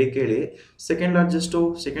ಅವ್ರಿಗೆ ಕೇಳಿ ಕೇಳಿ. ಸೆಕೆಂಡ್ ಲಾರ್ಜೆಸ್ಟು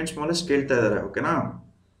ಸೆಕೆಂಡ್ ಸ್ಮಾಲೆಸ್ಟ್ ಕೇಳ್ತಾ ಇದ್ದಾರೆ. ಓಕೆನಾ,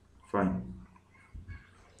 ಫೈನ್.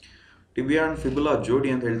 ಟಿಬಿಯಾ ಅಂಡ್ ಫಿಬುಲಾ ಜೋಡಿ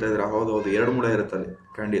ಅಂತ ಹೇಳ್ತಾ ಇದ್ದಾರೆ. ಹೌದು, ಎರಡು ಮೂಳೆ ಇರುತ್ತಲ್ಲಿ,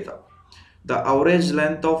 ಖಂಡಿತ. The average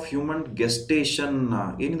length of human gestation.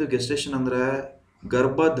 ಏನಿದು ಗೆಸ್ಟೇಷನ್ ಅಂದರೆ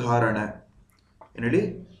ಗರ್ಭಧಾರಣೆ. ಏನು ಹೇಳಿ?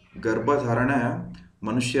 ಗರ್ಭಧಾರಣೆ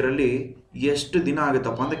ಮನುಷ್ಯರಲ್ಲಿ ಎಷ್ಟು ದಿನ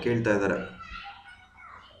ಆಗುತ್ತಪ್ಪ ಅಂತ ಕೇಳ್ತಾ ಇದ್ದಾರೆ.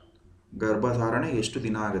 ಗರ್ಭಧಾರಣೆ ಎಷ್ಟು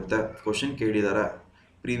ದಿನ ಆಗುತ್ತೆ ಕ್ವಶನ್ ಕೇಳಿದ್ದಾರೆ.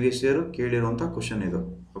 ಪ್ರೀವಿಯಸ್ ಇಯರ್ ಕೇಳಿರುವಂಥ ಕ್ವಶನ್ ಇದು.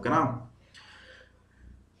 ಓಕೆನಾ,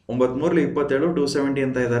 9×3=27, 270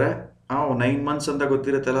 ಅಂತ ಇದ್ದಾರೆ. 9 ಮಂತ್ಸ್ ಅಂತ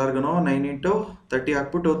ಗೊತ್ತಿರುತ್ತೆ ಎಲ್ಲರಿಗೂ. 9 × 30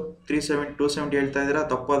 ಹಾಕ್ಬಿಟ್ಟು 270 ಹೇಳ್ತಾ ಇದ್ದೀರಾ.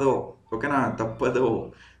 ತಪ್ಪದು. ಓಕೆನಾ, ತಪ್ಪದು.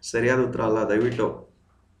 ಸರಿಯಾದ ಉತ್ತರ ಅಲ್ಲ, ದಯವಿಟ್ಟು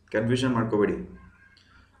ಕನ್ಫ್ಯೂಷನ್ ಮಾಡ್ಕೋಬೇಡಿ.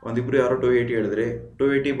 ಒಂದಿಬ್ರು ಯಾರೋ 280 ಹೇಳಿದ್ರಿ.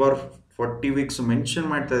 280/40 ವೀಕ್ಸ್ ಮೆನ್ಷನ್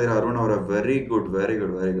ಮಾಡ್ತಾ ಇದ್ದೀರಾ ಅರುಣ್ ಅವರ. Very good, very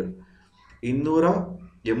good, very good.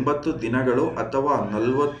 280 ದಿನಗಳು ಅಥವಾ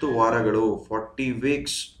 40 ವಾರಗಳು. 40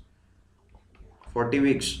 ವೀಕ್ಸ್. 40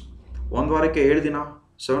 ವೀಕ್ಸ್ ಒಂದು ವಾರಕ್ಕೆ 7 ದಿನ.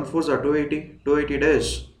 7 4s 280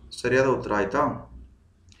 ಡೇಸ್. ಸರಿಯಾದ ಉತ್ತರ ಆಯ್ತಾ.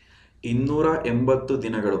 280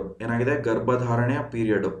 ದಿನಗಳು ಏನಾಗಿದೆ? ಗರ್ಭಧಾರಣೆಯ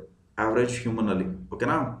ಪೀರಿಯಡ್ ಆವ್ರೇಜ್ ಹ್ಯೂಮನಲ್ಲಿ.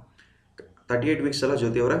 ಓಕೆನಾ, 38 ವೀಕ್ಸ್ ಅಲ್ಲ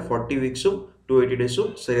ಜ್ಯೋತಿ ಅವರೇ, 40 ವೀಕ್ಸು 280 ಡೇಸು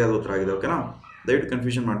ಸರಿಯಾದ ಉತ್ತರ ಆಗಿದೆ. ಓಕೆನಾ, ದಯವಿಟ್ಟು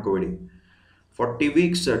ಕನ್ಫ್ಯೂಷನ್ ಮಾಡ್ಕೋಬೇಡಿ. 40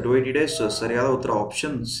 ವೀಕ್ಸ್ 280 ಡೇಸ್ ಸರಿಯಾದ ಉತ್ತರ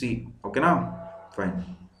ಆಪ್ಷನ್ ಸಿ. ಓಕೆನಾ, fine.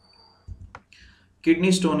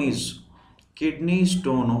 Kidney stone is. Kidney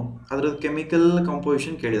stone ಅದರದ್ದು ಕೆಮಿಕಲ್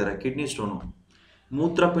ಕಂಪೋಸಿಷನ್ ಕೇಳಿದ್ದಾರೆ. ಕಿಡ್ನಿ ಸ್ಟೋನು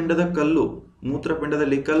ಮೂತ್ರಪಿಂಡದ ಕಲ್ಲು.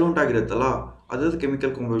 ಮೂತ್ರಪಿಂಡದಲ್ಲಿ ಕಲ್ಲು ಉಂಟಾಗಿರುತ್ತಲ್ಲ, ಅದ್ರದ್ದು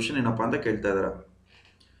ಕೆಮಿಕಲ್ ಕಂಪೋಸಿಷನ್ ಏನಪ್ಪ ಅಂತ ಕೇಳ್ತಾ ಇದ್ದಾರೆ.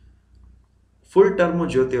 ಫುಲ್ ಟರ್ಮು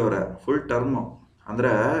ಜ್ಯೋತಿ ಅವರೇ. ಫುಲ್ ಟರ್ಮು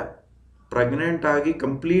ಅಂದರೆ ಪ್ರೆಗ್ನೆಂಟ್ ಆಗಿ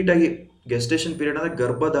ಕಂಪ್ಲೀಟಾಗಿ ಗೆಸ್ಟೇಷನ್ ಪೀರಿಯಡ್ ಅಂದರೆ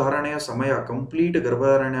ಗರ್ಭಧಾರಣೆಯ ಸಮಯ, ಕಂಪ್ಲೀಟ್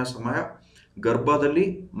ಗರ್ಭಧಾರಣೆಯ ಸಮಯ, ಗರ್ಭದಲ್ಲಿ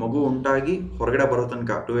ಮಗು ಉಂಟಾಗಿ ಹೊರಗಡೆ ಬರೋ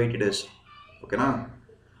ತನಕ 280 ಡೇಸ್. ಓಕೆನಾ,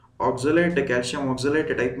 ಆಕ್ಸಲೇಟ್, ಕ್ಯಾಲ್ಸಿಯಂ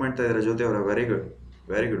ಆಕ್ಸಲೇಟ್ ಟೈಪ್ ಮಾಡ್ತಾ ಇದ್ದಾರೆ ಜ್ಯೋತಿ ಅವರ. Very good,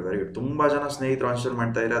 very good, very good. ತುಂಬ ಜನ ಸ್ನೇಹಿತರು ಆನ್ಸರ್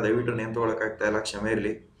ಮಾಡ್ತಾ ಇದ್ದಾರೆ. ದಯವಿಟ್ಟು ನೇಮ್ ತೊಗೊಳಕ್ಕಾಗ್ತಾ ಇಲ್ಲ, ಕ್ಷಮೆ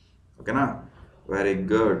ಇರಲಿ. ಓಕೆನಾ, ವೆರಿ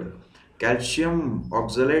ಗುಡ್. ಕ್ಯಾಲ್ಸಿಯಂ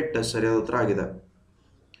ಆಕ್ಸಲೇಟ್ ಸರಿಯಾದ ಉತ್ತರ ಆಗಿದೆ.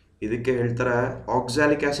 ಇದಕ್ಕೆ ಹೇಳ್ತಾರೆ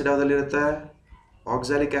ಆಕ್ಸಾಲಿಕ್ ಆ್ಯಸಿಡ್ ಯಾವುದಲ್ಲಿರುತ್ತೆ?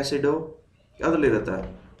 Oxalic acid ಯಾವುದಲ್ಲಿರುತ್ತೆ?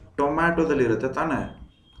 ಟೊಮ್ಯಾಟೊದಲ್ಲಿರುತ್ತೆ ತಾನೇ?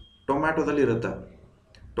 ಟೊಮ್ಯಾಟೊದಲ್ಲಿರುತ್ತೆ.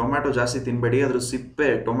 ಟೊಮ್ಯಾಟೊ ಜಾಸ್ತಿ ತಿನ್ನಬೇಡಿ, ಅದ್ರ ಸಿಪ್ಪೆ,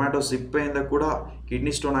 ಟೊಮ್ಯಾಟೊ ಸಿಪ್ಪೆಯಿಂದ ಕೂಡ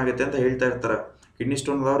ಕಿಡ್ನಿ ಸ್ಟೋನ್ ಆಗುತ್ತೆ ಅಂತ ಹೇಳ್ತಾ ಇರ್ತಾರೆ. ಕಿಡ್ನಿ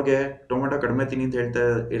ಸ್ಟೋನ್ ಆದವ್ರಿಗೆ ಟೊಮ್ಯಾಟೊ ಕಡಿಮೆ ತಿನ್ನಿ ಅಂತ ಹೇಳ್ತಾ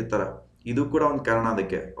ಇರ್ತಾರೆ. ಇದು ಕೂಡ ಒಂದು ಕಾರಣ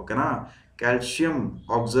ಅದಕ್ಕೆ. ಓಕೆನಾ, ಕ್ಯಾಲ್ಸಿಯಂ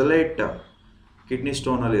ಆಕ್ಸಲೇಟ್ ಕಿಡ್ನಿ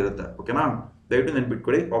ಸ್ಟೋನಲ್ಲಿ ಇರುತ್ತೆ. ಓಕೆನಾ, ದಯವಿಟ್ಟು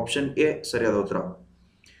ನೆನ್ಪಿಟ್ಕೊಳ್ಳಿ. ಆಪ್ಷನ್ ಎ ಸರಿಯಾದ ಉತ್ತರ.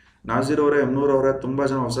 ನಾಜೀರ್ ಅವರೇ, ಎಮ್ನೂರ್ ಅವರೇ, ತುಂಬ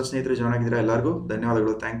ಜನ ಹೊಸ ಸ್ನೇಹಿತರು ಜಾಯ್ನ್ ಆಗಿದ್ದೀರಾ. ಎಲ್ಲರಿಗೂ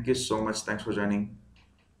ಧನ್ಯವಾದಗಳು. Thank you so much. Thanks for joining.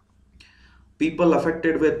 People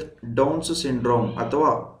affected with downs syndrome ಅಥವಾ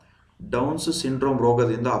ಡೌನ್ಸ್ ಸಿಂಡ್ರೋಮ್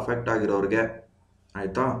ರೋಗದಿಂದ ಅಫೆಕ್ಟ್ ಆಗಿರೋರಿಗೆ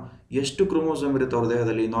ಆಯಿತಾ, ಎಷ್ಟು ಕ್ರೋಮೋಸೋಮ್ ಇರುತ್ತೆ ಅವ್ರ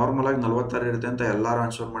ದೇಹದಲ್ಲಿ? ನಾರ್ಮಲ್ ಆಗಿ 46 ಇರುತ್ತೆ ಅಂತ ಎಲ್ಲರೂ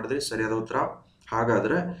ಆನ್ಸರ್ ಮಾಡಿದ್ರಿ. ಸರಿಯಾದ ಉತ್ತರ.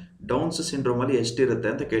 ಹಾಗಾದರೆ ಡೌನ್ಸ್ ಸಿಂಡ್ರೋಮಲ್ಲಿ ಎಷ್ಟಿರುತ್ತೆ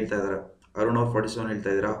ಅಂತ ಕೇಳ್ತಾ ಇದ್ದಾರೆ. ಅರುಣ್ ಅವ್ರು 47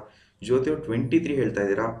 ಹೇಳ್ತಾ ಇದ್ದೀರಾ. ಜ್ಯೋತಿ ಅವ್ರು 23 ಹೇಳ್ತಾ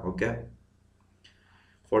ಇದ್ದೀರಾ. ಓಕೆ,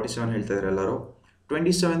 47 ಹೇಳ್ತಾ ಇದ್ದಾರೆ ಎಲ್ಲರೂ.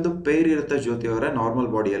 27 ಪೇರ್ ಇರುತ್ತೆ ಜ್ಯೋತಿ ಅವರೇ. ನಾರ್ಮಲ್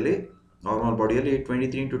ಬಾಡಿಯಲ್ಲಿ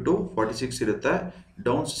 23 × 2 46 ಇರುತ್ತೆ.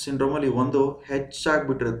 ಡೌನ್ಸ್ ಸಿಂಡ್ರೋಮಲ್ಲಿ ಒಂದು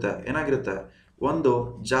ಹೆಚ್ಚಾಗ್ಬಿಟ್ಟಿರುತ್ತೆ. ಏನಾಗಿರುತ್ತೆ? ಒಂದು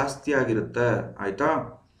ಜಾಸ್ತಿ ಆಗಿರುತ್ತೆ. ಆಯಿತಾ?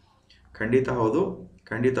 ಖಂಡಿತ ಹೌದು,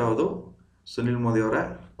 ಖಂಡಿತ ಹೌದು ಸುನಿಲ್ ಮೋದಿ ಅವರೇ.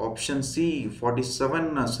 ಆಪ್ಷನ್ ಸಿ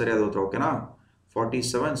 47 ಸರಿಯಾದ ಉತ್ತರ. ಓಕೆನಾ,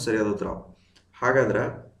 47 ಸರಿಯಾದ ಉತ್ತರ. ಹಾಗಾದರೆ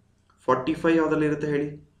 45 ಯಾವುದಲ್ಲಿರುತ್ತೆ ಹೇಳಿ?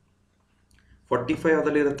 45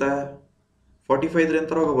 ಯಾವುದಲ್ಲಿರುತ್ತೆ? 45 ಇದ್ರೆ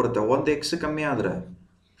ಎಂಥ ರೋಗ ಬರುತ್ತೆ? ಒಂದು ಎಕ್ಸ್ ಕಮ್ಮಿ ಆದರೆ,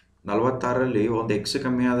 46ರಲ್ಲಿ ಒಂದು ಎಕ್ಸ್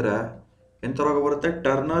ಕಮ್ಮಿ ಆದರೆ ಎಂಥ ರೋಗ ಬರುತ್ತೆ?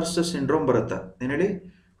 ಟರ್ನರ್ಸ್ ಸಿಂಡ್ರೋಮ್ ಬರುತ್ತೆ. ಏನು ಹೇಳಿ?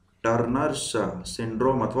 ಟರ್ನರ್ಸ್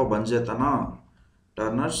ಸಿಂಡ್ರೋಮ್ ಅಥವಾ ಬಂಜೆತನ,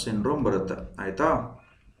 ಟರ್ನರ್ಸ್ ಸಿಂಡ್ರೋಮ್ ಬರುತ್ತೆ. ಆಯಿತಾ?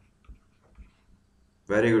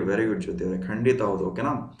 ವೆರಿ ಗುಡ್, ವೆರಿ ಗುಡ್ ಜ್ಯೋತಿ ಅವರೇ, ಖಂಡಿತ ಹೌದು.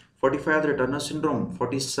 ಓಕೆನಾ, 45 ಆದರೆ ಟರ್ನರ್ ಸಿಂಡ್ರೋಮ್,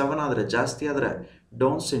 47 ಆದರೆ ಜಾಸ್ತಿ ಆದರೆ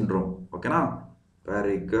ಡೌನ್ ಸಿಂಡ್ರೋಮ್. ಓಕೆನಾ,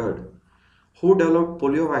 ವೆರಿ ಗುಡ್. ಹೂ ಡೆವಲಪ್ಡ್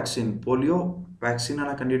ಪೋಲಿಯೋ ವ್ಯಾಕ್ಸಿನ್? ಪೋಲಿಯೋ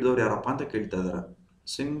ವ್ಯಾಕ್ಸಿನನ್ನು ಕಂಡುಹಿಡಿದವ್ರು ಯಾರಪ್ಪ ಅಂತ ಕೇಳ್ತಾ ಇದ್ದಾರೆ.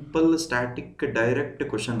 Simple static direct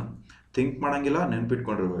question, think ಮಾಡೋಂಗಿಲ್ಲ,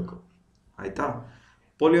 ನೆನ್ಪಿಟ್ಕೊಂಡಿರ್ಬೇಕು. ಆಯಿತಾ?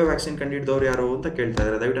 ಪೋಲಿಯೋ ವ್ಯಾಕ್ಸಿನ್ ಕಂಡುಹಿಡಿದವ್ರು ಯಾರು ಅಂತ ಕೇಳ್ತಾ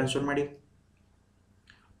ಇದ್ದಾರೆ. ದಯವಿಟ್ಟು ಆನ್ಸರ್ ಮಾಡಿ.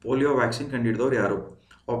 ಪೋಲಿಯೋ ವ್ಯಾಕ್ಸಿನ್ ಕಂಡುಹಿಡಿದವ್ರು ಯಾರು?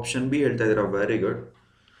 ಆಪ್ಷನ್ ಬಿ ಹೇಳ್ತಾ ಇದ್ದೀರಾ. Very good.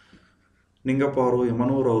 ನಿಂಗಪ್ಪ ಅವರು,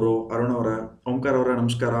 ಯಮನೂರ್ ಅವರು, ಅರುಣ್ ಅವರ, ಓಂಕಾರ ಅವರ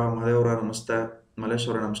ನಮಸ್ಕಾರ, ಮಹದೇವ್ ಅವರ ನಮಸ್ತೆ, ಮಲೇಶ್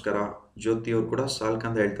ಅವರ ನಮಸ್ಕಾರ, ಜ್ಯೋತಿ ಅವರು ಕೂಡ ಸಾಲ್ಕ್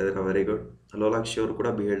ಅಂತ ಹೇಳ್ತಾ ಇದ್ದೀರಾ. Very good. ಲೋಲಾಕ್ಷಿ ಅವರು ಕೂಡ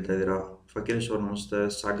ಬಿ ಹೇಳ್ತಾ ಇದ್ದೀರಾ. ಫಕೀರೇಶ್ ಅವರು ನಮಸ್ತೆ,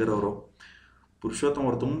 ಸಾಗರ್ ಅವರು, ಪುರುಷೋತ್ತಮ್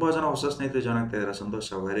ಅವರು, ತುಂಬ ಜನ ಹೊಸ ಸ್ನೇಹಿತರು ಜಾಯ್ನ್ ಆಗ್ತಾ ಇದ್ದೀರಾ. ಸಂತೋಷ.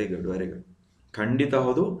 Very good, very good. ಖಂಡಿತ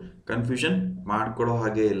ಹೌದು, ಕನ್ಫ್ಯೂಷನ್ ಮಾಡ್ಕೊಳ್ಳೋ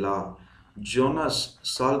ಹಾಗೆ ಇಲ್ಲ. ಜೋನಸ್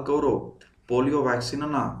ಸಾಲ್ಕ್ ಅವರು ಪೋಲಿಯೋ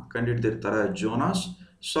ವ್ಯಾಕ್ಸಿನನ್ನು ಕಂಡುಹಿಡಿದಿರ್ತಾರೆ ಜೋನಾಸ್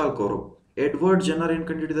ಸಾಲ್ಕ್ ಅವರು. ಎಡ್ವರ್ಡ್ ಜನರ್ ಏನು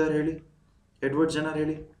ಕಂಡುಹಿಡಿದಾರೆ ಹೇಳಿ? ಎಡ್ವರ್ಡ್ ಜನರ್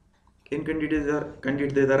ಹೇಳಿ, ಏನು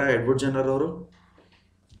ಕಂಡುಹಿಡಿದಿದ್ದಾರೆ ಎಡ್ವರ್ಡ್ ಜನರ್ ಅವರು?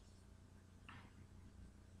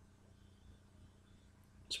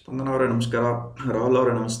 ಸ್ಪಂದನ ಅವರೇ ನಮಸ್ಕಾರ, ರಾಹುಲ್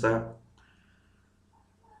ಅವರೇ ನಮಸ್ತೆ,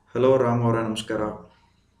 ಹಲೋ ರಾಮ್ ಅವರೇ ನಮಸ್ಕಾರ.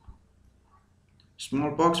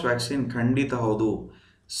 ಸ್ಮಾಲ್ ಪಾಕ್ಸ್ ವ್ಯಾಕ್ಸಿನ್ ಖಂಡಿತ ಹೌದು.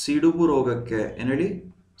 ಸಿಡುಬು ರೋಗಕ್ಕೆ ಏನು ಹೇಳಿ?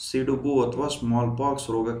 ಸಿಡುಬು ಅಥವಾ ಸ್ಮಾಲ್ ಪಾಕ್ಸ್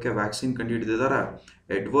ರೋಗಕ್ಕೆ ವ್ಯಾಕ್ಸಿನ್ ಕಂಡುಹಿಡಿದಿದ್ದಾರೆ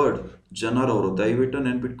ಎಡ್ವರ್ಡ್ ಜನರ್ ಅವರು. ದಯವಿಟ್ಟು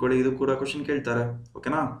ನೆನ್ಪಿಟ್ಕೊಳ್ಳಿ, ಇದು ಕೂಡ ಕ್ವಶನ್ ಕೇಳ್ತಾರೆ,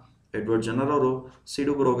 ಓಕೆನಾ? ಎಡ್ವರ್ಡ್ ಜನರ್ ಅವರು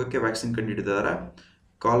ಸಿಡುಬು ರೋಗಕ್ಕೆ ವ್ಯಾಕ್ಸಿನ್ ಕಂಡುಹಿಡಿದಿದ್ದಾರೆ.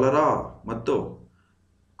 ಕಾಲರಾ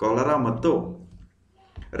ಮತ್ತು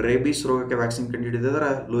ರೇಬಿಸ್ ರೋಗಕ್ಕೆ ವ್ಯಾಕ್ಸಿನ್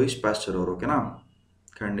ಕಂಡುಹಿಡಿದಿದ್ದಾರೆ ಲೂಯಿಸ್ ಪ್ಯಾಸ್ಚರ್ ಅವರು, ಓಕೆನಾ?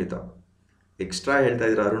 ಖಂಡಿತ ಎಕ್ಸ್ಟ್ರಾ ಹೇಳ್ತಾ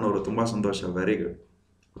ಇದ್ರು ಅರುಣ್ ಅವರು, ತುಂಬ ಸಂತೋಷ, ವೆರಿ ಗುಡ್,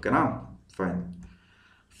 ಓಕೆನಾ? ಫೈನ್.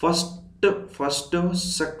 ಫಸ್ಟ್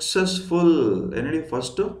ಸಕ್ಸಸ್ಫುಲ್ ಏನು ಹೇಳಿ?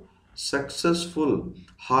 First successful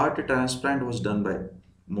heart transplant was done by.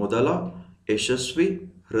 ಮೊದಲ ಯಶಸ್ವಿ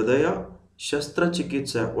ಹೃದಯ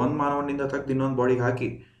ಶಸ್ತ್ರಚಿಕಿತ್ಸೆ ಒಂದು ಮಾನವನಿಂದ ತೆಗೆದು ಇನ್ನೊಂದು ಬಾಡಿಗೆ ಹಾಕಿ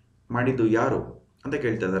ಮಾಡಿದ್ದು ಯಾರು ಅಂತ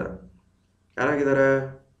ಕೇಳ್ತಾ ಇದ್ದಾರೆ. ಯಾರಾಗಿದ್ದಾರೆ?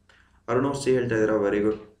 ಅರುಣ್ ಅವ್ರು ಸಿ ಹೇಳ್ತಾ ಇದ್ದಾರೆ, ವೆರಿ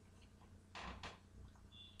ಗುಡ್.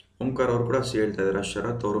 ಓಂಕಾರ್ ಅವರು ಕೂಡ ಸಿ ಹೇಳ್ತಾ ಇದ್ದಾರೆ,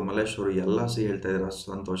 ಶರತ್ ಅವರು, ಮಲೇಶ್ ಅವರು ಎಲ್ಲ ಸಿ ಹೇಳ್ತಾ ಇದ್ದಾರೆ,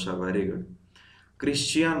 ಸಂತೋಷ, ವೆರಿ ಗುಡ್.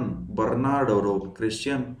 ಕ್ರಿಶ್ಚಿಯನ್ ಬರ್ನಾರ್ಡ್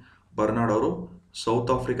ಅವರು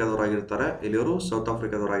ಸೌತ್ ಆಫ್ರಿಕಾದವರಾಗಿರ್ತಾರೆ. ಇಲ್ಲಿಯವರು ಸೌತ್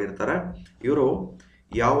ಆಫ್ರಿಕಾದವರಾಗಿರ್ತಾರೆ. ಇವರು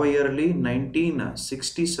ಯಾವ ಇಯರ್ಲಿ?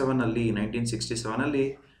 1967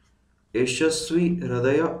 ಯಶಸ್ವಿ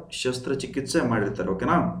ಹೃದಯ ಶಸ್ತ್ರಚಿಕಿತ್ಸೆ ಮಾಡಿರ್ತಾರೆ,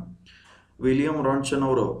 ಓಕೆನಾ? ವಿಲಿಯಂ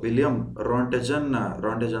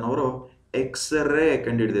ರಾಂಟೆಜನ್ ಅವರು ಎಕ್ಸ್ರೇ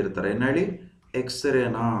ಕಂಡುಹಿಡಿದಿರ್ತಾರೆ. ಏನು ಹೇಳಿ?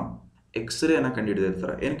 ಎಕ್ಸ್ರೇನ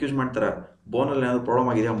ಕಂಡುಹಿಡಿದಿರ್ತಾರೆ. ಏನಕ್ಕೆ ಯೂಸ್ ಮಾಡ್ತಾರೆ? ಬೋನಲ್ಲಿ ಏನಾದ್ರು ಪ್ರಾಬ್ಲಮ್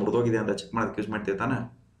ಆಗಿದೆಯಾ, ಮುರಿದೋಗಿದೆ ಅಂತ ಚೆಕ್ ಮಾಡೋದಕ್ಕೆ ಯೂಸ್ ಮಾಡ್ತೀವಿ ತಾನೆ,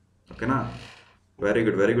 ಓಕೆನಾ? ವೆರಿ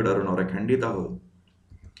ಗುಡ್ ಅರುಣ್ ಅವರೇ, ಖಂಡಿತ ಹೌದು.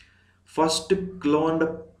 First ಕ್ಲೋನ್ಡ್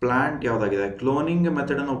plant ಯಾವುದಾಗಿದೆ? ಕ್ಲೋನಿಂಗ್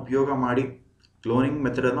ಮೆಥಡನ್ನು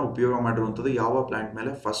ಉಪಯೋಗ ಮಾಡಿರುವಂಥದ್ದು ಯಾವ ಪ್ಲಾಂಟ್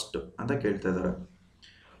ಮೇಲೆ ಫಸ್ಟ್ ಅಂತ ಕೇಳ್ತಾ ಇದ್ದಾರೆ.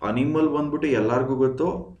 ಅನಿಮಲ್ ಬಂದ್ಬಿಟ್ಟು ಎಲ್ಲರಿಗೂ ಗೊತ್ತು,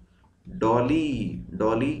 ಡಾಲಿ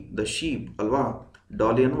ದ ಶೀಪ್ ಅಲ್ವಾ?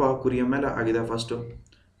 ಡಾಲಿ ಅನ್ನುವ ಕುರಿಯ ಮೇಲೆ ಆಗಿದೆ ಫಸ್ಟು.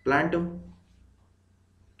 ಪ್ಲಾಂಟ್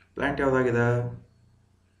ಯಾವುದಾಗಿದೆ?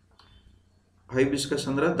 ಹೈಬಿಸ್ಕಸ್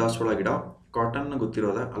ಅಂದರೆ ದಾಸವಾಳ ಗಿಡ. ಕಾಟನ್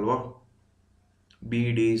ಗೊತ್ತಿರೋದ ಅಲ್ವಾ?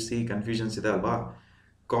 BDC ಕನ್ಫ್ಯೂಷನ್ಸ್ ಇದೆ ಅಲ್ವಾ?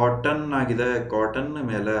 ಕಾಟನ್ ಆಗಿದೆ, ಕಾಟನ್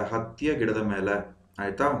ಮೇಲೆ ಹತ್ತಿಯ ಗಿಡದ ಮೇಲೆ,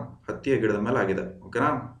 ಆಯಿತಾ? ಹತ್ತಿಯ ಗಿಡದ ಮೇಲೆ ಆಗಿದೆ, ಓಕೆನಾ?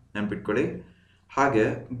 ನೆನ್ಪಿಟ್ಕೊಳ್ಳಿ. ಹಾಗೆ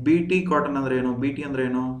BT ಕಾಟನ್ ಅಂದರೆ ಏನು? BT ಅಂದರೆ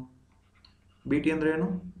ಏನು?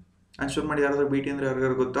 ಆನ್ಸರ್ ಮಾಡಿ ಯಾರಾದರೂ. BT ಅಂದರೆ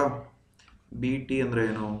ಯಾರಿಗಾರು ಗೊತ್ತಾ? BT ಅಂದರೆ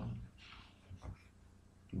ಏನು?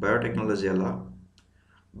 ಬಯೋಟೆಕ್ನಾಲಜಿ ಅಲ್ಲ,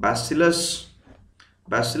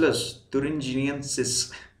 ಬ್ಯಾಸಿಲಸ್ ತುರಿಂಜಿನಿಯನ್ಸಿಸ್.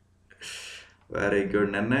 Very good.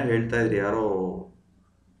 ನೆನ್ನೆ ಹೇಳ್ತಾ ಇದ್ರಿ, ಯಾರೋ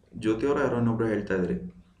ಜ್ಯೋತಿಯವರ ಯಾರೋ ಇನ್ನೊಬ್ರು ಹೇಳ್ತಾ ಇದ್ರಿ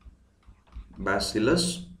ಬ್ಯಾಸಿಲಸ್.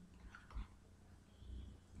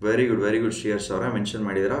 ವೆರಿ ಗುಡ್ ಶ್ರೀಯರ್ಸ್ ಅವರ ಮೆನ್ಷನ್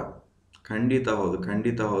ಮಾಡಿದಿರಾ. ಖಂಡಿತ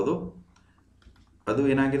ಹೌದು. ಅದು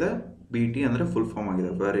ಏನಾಗಿದೆ? BT ಅಂದರೆ ಫುಲ್ ಫಾರ್ಮ್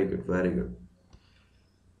ಆಗಿದೆ. Very good.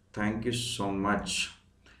 Thank you so much.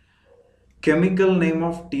 Chemical name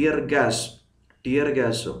of tear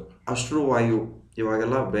gas ಅಶ್ರುವಾಯು.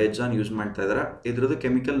 ಇವಾಗೆಲ್ಲ ಬೇಜಾನ್ ಯೂಸ್ ಮಾಡ್ತಾ ಇದ್ದಾರೆ. ಇದ್ರದ್ದು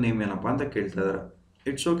ಕೆಮಿಕಲ್ ನೇಮ್ ಏನಪ್ಪ ಅಂತ ಕೇಳ್ತಾ ಇದ್ದಾರೆ.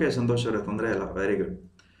 ಇಟ್ಸ್ ಓಕೆ ಸಂತೋಷ ಅವರೇ, ತೊಂದರೆ ಇಲ್ಲ, ವೆರಿ ಗುಡ್.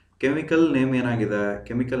 ಕೆಮಿಕಲ್ ನೇಮ್ ಏನಾಗಿದೆ?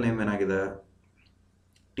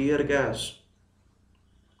 Tear gas.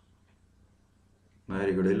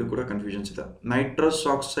 Very good. ಇಲ್ಲೂ ಕೂಡ ಕನ್ಫ್ಯೂಷನ್ಸ್ ಇದೆ. ನೈಟ್ರಸ್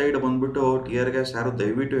ಆಕ್ಸೈಡ್ ಬಂದ್ಬಿಟ್ಟು ಟಿಯರ್ ಗ್ಯಾಸ್ ಯಾರು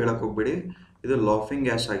ದಯವಿಟ್ಟು ಹೇಳಕ್ ಹೋಗ್ಬೇಡಿ, ಇದು ಲಾಫಿಂಗ್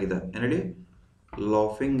ಗ್ಯಾಸ್ ಆಗಿದೆ. ಏನು ಹೇಳಿ?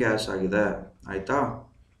 ಲಾಫಿಂಗ್ ಗ್ಯಾಸ್ ಆಗಿದೆ, ಆಯ್ತಾ?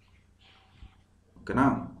 ಓಕೆನಾ?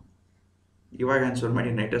 ಇವಾಗ ಆನ್ಸರ್ ಮಾಡಿ,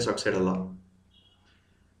 ನೈಟ್ರಸ್ ಆಕ್ಸೈಡ್ ಅಲ್ಲ.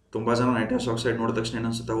 ತುಂಬ ಜನ ನೈಟ್ರಸ್ ಆಕ್ಸೈಡ್ ನೋಡಿದ ತಕ್ಷಣ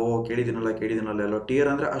ಏನನ್ಸುತ್ತೆ, ಓ ಕೇಳಿದ್ದೀನಲ್ಲ ಎಲ್ಲೋ. ಟಿಯರ್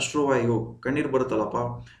ಅಂದರೆ ಅಶ್ರುವಾಯು, ಕಣ್ಣೀರು ಬರುತ್ತಲ್ಲಪ್ಪ,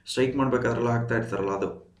 ಸ್ಟ್ರೈಕ್ ಮಾಡ್ಬೇಕಾದ್ರೆಲ್ಲ ಹಾಕ್ತಾ ಇರ್ತಾರಲ್ಲ, ಅದು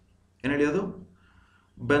ಏನು ಹೇಳಿ? ಅದು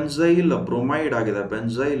ಬೆನ್ಸೈಲ್ ಬ್ರೋಮೈಡ್ ಆಗಿದೆ.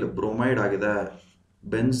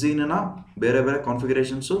 ಬೆನ್ಝೀನ್ನ ಬೇರೆ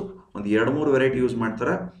ಕಾನ್ಫಿಗರೇಷನ್ಸು ಒಂದು 2-3 ವೆರೈಟಿ ಯೂಸ್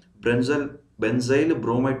ಮಾಡ್ತಾರೆ. ಬೆನ್ಸೈಲ್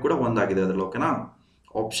ಬ್ರೋಮೈಡ್ ಕೂಡ ಒಂದಾಗಿದೆ ಅದರಲ್ಲಿ, ಓಕೆನಾ?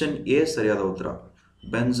 ಆಪ್ಷನ್ ಎ ಸರಿಯಾದ ಉತ್ತರ,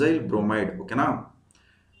 ಬೆನ್ಸೈಲ್ ಬ್ರೋಮೈಡ್, ಓಕೆನಾ?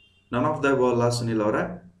 ನನ್ ಆಫ್ ದ ಅಲ್ಲ ಸುನಿಲ್ ಅವರೇ,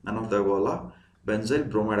 ಬೆನ್ಸೈಲ್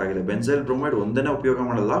ಬ್ರೋಮೈಡ್ ಆಗಿದೆ. ಬೆನ್ಸೈಲ್ ಬ್ರೋಮೈಡ್ ಒಂದೇ ಉಪಯೋಗ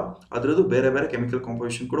ಮಾಡಲ್ಲ, ಅದರದ್ದು ಬೇರೆ ಕೆಮಿಕಲ್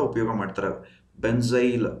ಕಾಂಪೋಸಿಷನ್ ಕೂಡ ಉಪಯೋಗ ಮಾಡ್ತಾರೆ,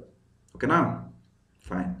 ಬೆನ್ಸೈಲ್, ಓಕೆನಾ?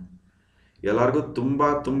 ಫೈನ್. ಎಲ್ಲರಿಗೂ ತುಂಬ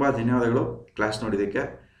ಧನ್ಯವಾದಗಳು ಕ್ಲಾಸ್ ನೋಡಿದ್ದಕ್ಕೆ.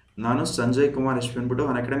 ನಾನು ಸಂಜಯ್ ಕುಮಾರ್ H P ಅಂದ್ಬಿಟ್ಟು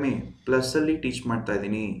ಅನ್ಅಕಾಡೆಮಿ ಪ್ಲಸ್ಸಲ್ಲಿ ಟೀಚ್ ಮಾಡ್ತಾ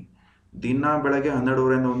ಇದ್ದೀನಿ. ದಿನ ಬೆಳಗ್ಗೆ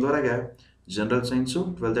 12:30 ಇಂದ 1:00ವರೆಗೆ ಜನರಲ್ ಸೈನ್ಸು,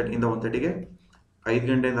 12:30 ಇಂದ 1:30ಗೆ, 5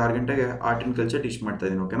 ಗಂಟೆಯಿಂದ 6 ಗಂಟೆಗೆ ಆರ್ಟ್ ಆ್ಯಂಡ್ ಕಲ್ಚರ್ ಟೀಚ್ ಮಾಡ್ತಾ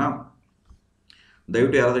ಇದ್ದೀನಿ, ಓಕೆನಾ?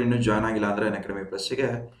 ದಯವಿಟ್ಟು ಯಾರಾದರೂ ಇನ್ನೂ ಜಾಯ್ನ್ ಆಗಿಲ್ಲ ಅಂದರೆ ಅನ್ಅಕಾಡೆಮಿ ಪ್ಲಸ್ಸಿಗೆ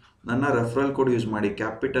ನನ್ನ ರೆಫರಲ್ ಕೋಡ್ ಯೂಸ್ ಮಾಡಿ.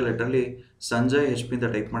 ಕ್ಯಾಪಿಟಲ್ ಲೆಟರಲ್ಲಿ ಸಂಜಯ್ H P ಅಂತ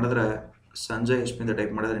ಟೈಪ್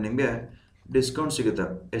ಮಾಡಿದ್ರೆ ನಿಮಗೆ ಡಿಸ್ಕೌಂಟ್ ಸಿಗುತ್ತೆ.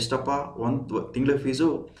 ಎಷ್ಟಪ್ಪ? ಒಂದು ತಿಂಗಳ ಫೀಸು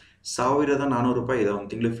 1400 ರೂಪಾಯಿ ಇದೆ, ಒಂದು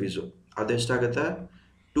ತಿಂಗಳ ಫೀಸು. ಅದೆಷ್ಟಾಗುತ್ತೆ?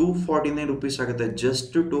 249 ರುಪೀಸ್ ಆಗುತ್ತೆ, ಜಸ್ಟ್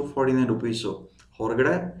 249 ರುಪೀಸು.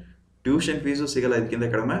 ಹೊರಗಡೆ ಟ್ಯೂಷನ್ ಫೀಸು ಸಿಗಲ್ಲ, ಇದಕ್ಕಿಂತ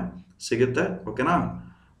ಕಡಿಮೆ ಸಿಗುತ್ತೆ. ಓಕೆನಾ?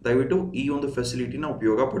 ದಯವಿಟ್ಟು ಈ ಒಂದು ಫೆಸಿಲಿಟಿನ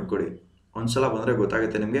ಉಪಯೋಗ ಪಡ್ಕೊಳ್ಳಿ. ಒಂದ್ಸಲ ಬಂದರೆ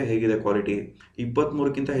ಗೊತ್ತಾಗುತ್ತೆ ನಿಮಗೆ ಹೇಗಿದೆ ಕ್ವಾಲಿಟಿ.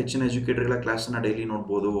 23ಕ್ಕಿಂತ ಹೆಚ್ಚಿನ ಎಜುಕೇಟರ್ಗಳ ಕ್ಲಾಸನ್ನು ಡೈಲಿ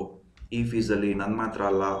ನೋಡ್ಬೋದು ಈ ಫೀಸಲ್ಲಿ, ನನ್ನ ಮಾತ್ರ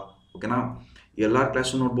ಅಲ್ಲ. ಓಕೆನಾ? ಎಲ್ಲ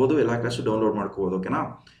ಕ್ಲಾಸು ನೋಡ್ಬೋದು, ಎಲ್ಲ ಕ್ಲಾಸು ಡೌನ್ಲೋಡ್ ಮಾಡ್ಕೋಬೋದು. ಓಕೆನಾ?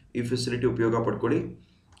 ಈ ಫೆಸಿಲಿಟಿ ಉಪಯೋಗ ಪಡ್ಕೊಳ್ಳಿ.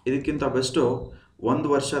 ಇದಕ್ಕಿಂತ ಬೆಸ್ಟು 1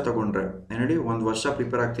 ವರ್ಷ ತಗೊಂಡ್ರೆ, ಏನೇಳಿ 1 ವರ್ಷ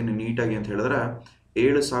ಪ್ರಿಪೇರ್ ಆಗ್ತೀನಿ ನೀಟಾಗಿ ಅಂತ ಹೇಳಿದ್ರೆ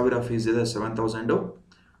 7,000 ಫೀಸ್ ಇದೆ, 7,000.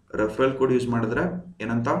 ರೆಫರಲ್ ಕೋಡ್ ಯೂಸ್ ಮಾಡಿದ್ರೆ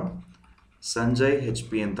ಏನಂತ, ಸಂಜಯ್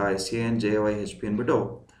HP ಅಂತ, SANJYHP ಅಂದ್ಬಿಟ್ಟು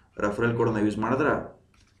ರೆಫರಲ್ ಕೋಡನ್ನು ಯೂಸ್ ಮಾಡಿದ್ರೆ,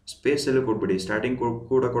 ಸ್ಪೇಸಲ್ಲೂ ಕೊಡ್ಬೇಡಿ, ಸ್ಟಾರ್ಟಿಂಗ್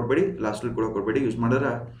ಕೂಡ ಕೊಡಬೇಡಿ, ಲಾಸ್ಟಲ್ಲಿ ಕೂಡ ಕೊಡಬೇಡಿ. ಯೂಸ್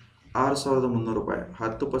ಮಾಡಿದ್ರೆ 6,300 ರೂಪಾಯಿ,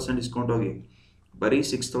 10% ಡಿಸ್ಕೌಂಟ್ ಹೋಗಿ ಬರೀ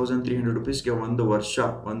 6,300 ರುಪೀಸ್ಗೆ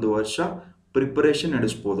 1 ವರ್ಷ ಪ್ರಿಪರೇಷನ್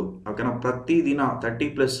ನಡೆಸ್ಬೋದು. ಓಕೆನಾ? ಪ್ರತಿದಿನ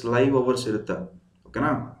 30+ ಲೈವ್ ಅವರ್ಸ್ ಇರುತ್ತೆ.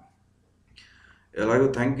 ಓಕೆನಾ? ಎಲ್ಲರಿಗೂ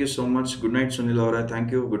thank you so much. Good night Sunil ಅವರೇ,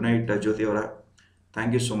 ಥ್ಯಾಂಕ್ ಯು. ಗುಡ್ ನೈಟ್ ಜ್ಯೋತಿ ಅವರೇ,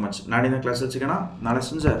 ಥ್ಯಾಂಕ್ ಯು ಸೋ ಮಚ್. ನಾಳಿನ ಕ್ಲಾಸಲ್ಲಿ ಸಿಗೋಣ, ನಾಳೆ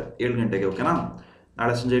ಸಂಜೆ 7 ಗಂಟೆಗೆ. ಓಕೆನಾ?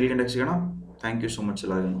 ನಾಳೆ ಸಂಜೆ 7 ಗಂಟೆಗೆ ಸಿಗೋಣ. ಥ್ಯಾಂಕ್ ಯು ಸೋ ಮಚ್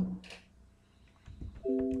ಎಲ್ಲರಿಗೂ.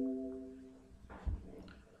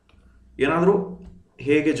 ಏನಾದರೂ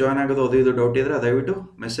ಹೇಗೆ ಜಾಯ್ನ್ ಆಗೋದು ಅದು ಇದು ಡೌಟ್ ಇದ್ದರೆ ದಯವಿಟ್ಟು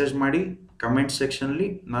ಮೆಸೇಜ್ ಮಾಡಿ, ಕಮೆಂಟ್ ಸೆಕ್ಷನಲ್ಲಿ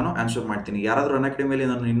ನಾನು ಆನ್ಸರ್ ಮಾಡ್ತೀನಿ. ಯಾರಾದರೂ ಅನ್ಅಕಾಡೆಮಿಯಲ್ಲಿ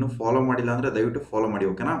ನಾನು ಇನ್ನೂ ಫಾಲೋ ಮಾಡಿಲ್ಲ ಅಂದರೆ ದಯವಿಟ್ಟು ಫಾಲೋ ಮಾಡಿ.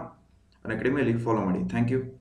 ಓಕೆನಾ? ಅನ್ಅಕಾಡೆಮಿಯಲ್ಲಿ ಫಾಲೋ ಮಾಡಿ. Thank you.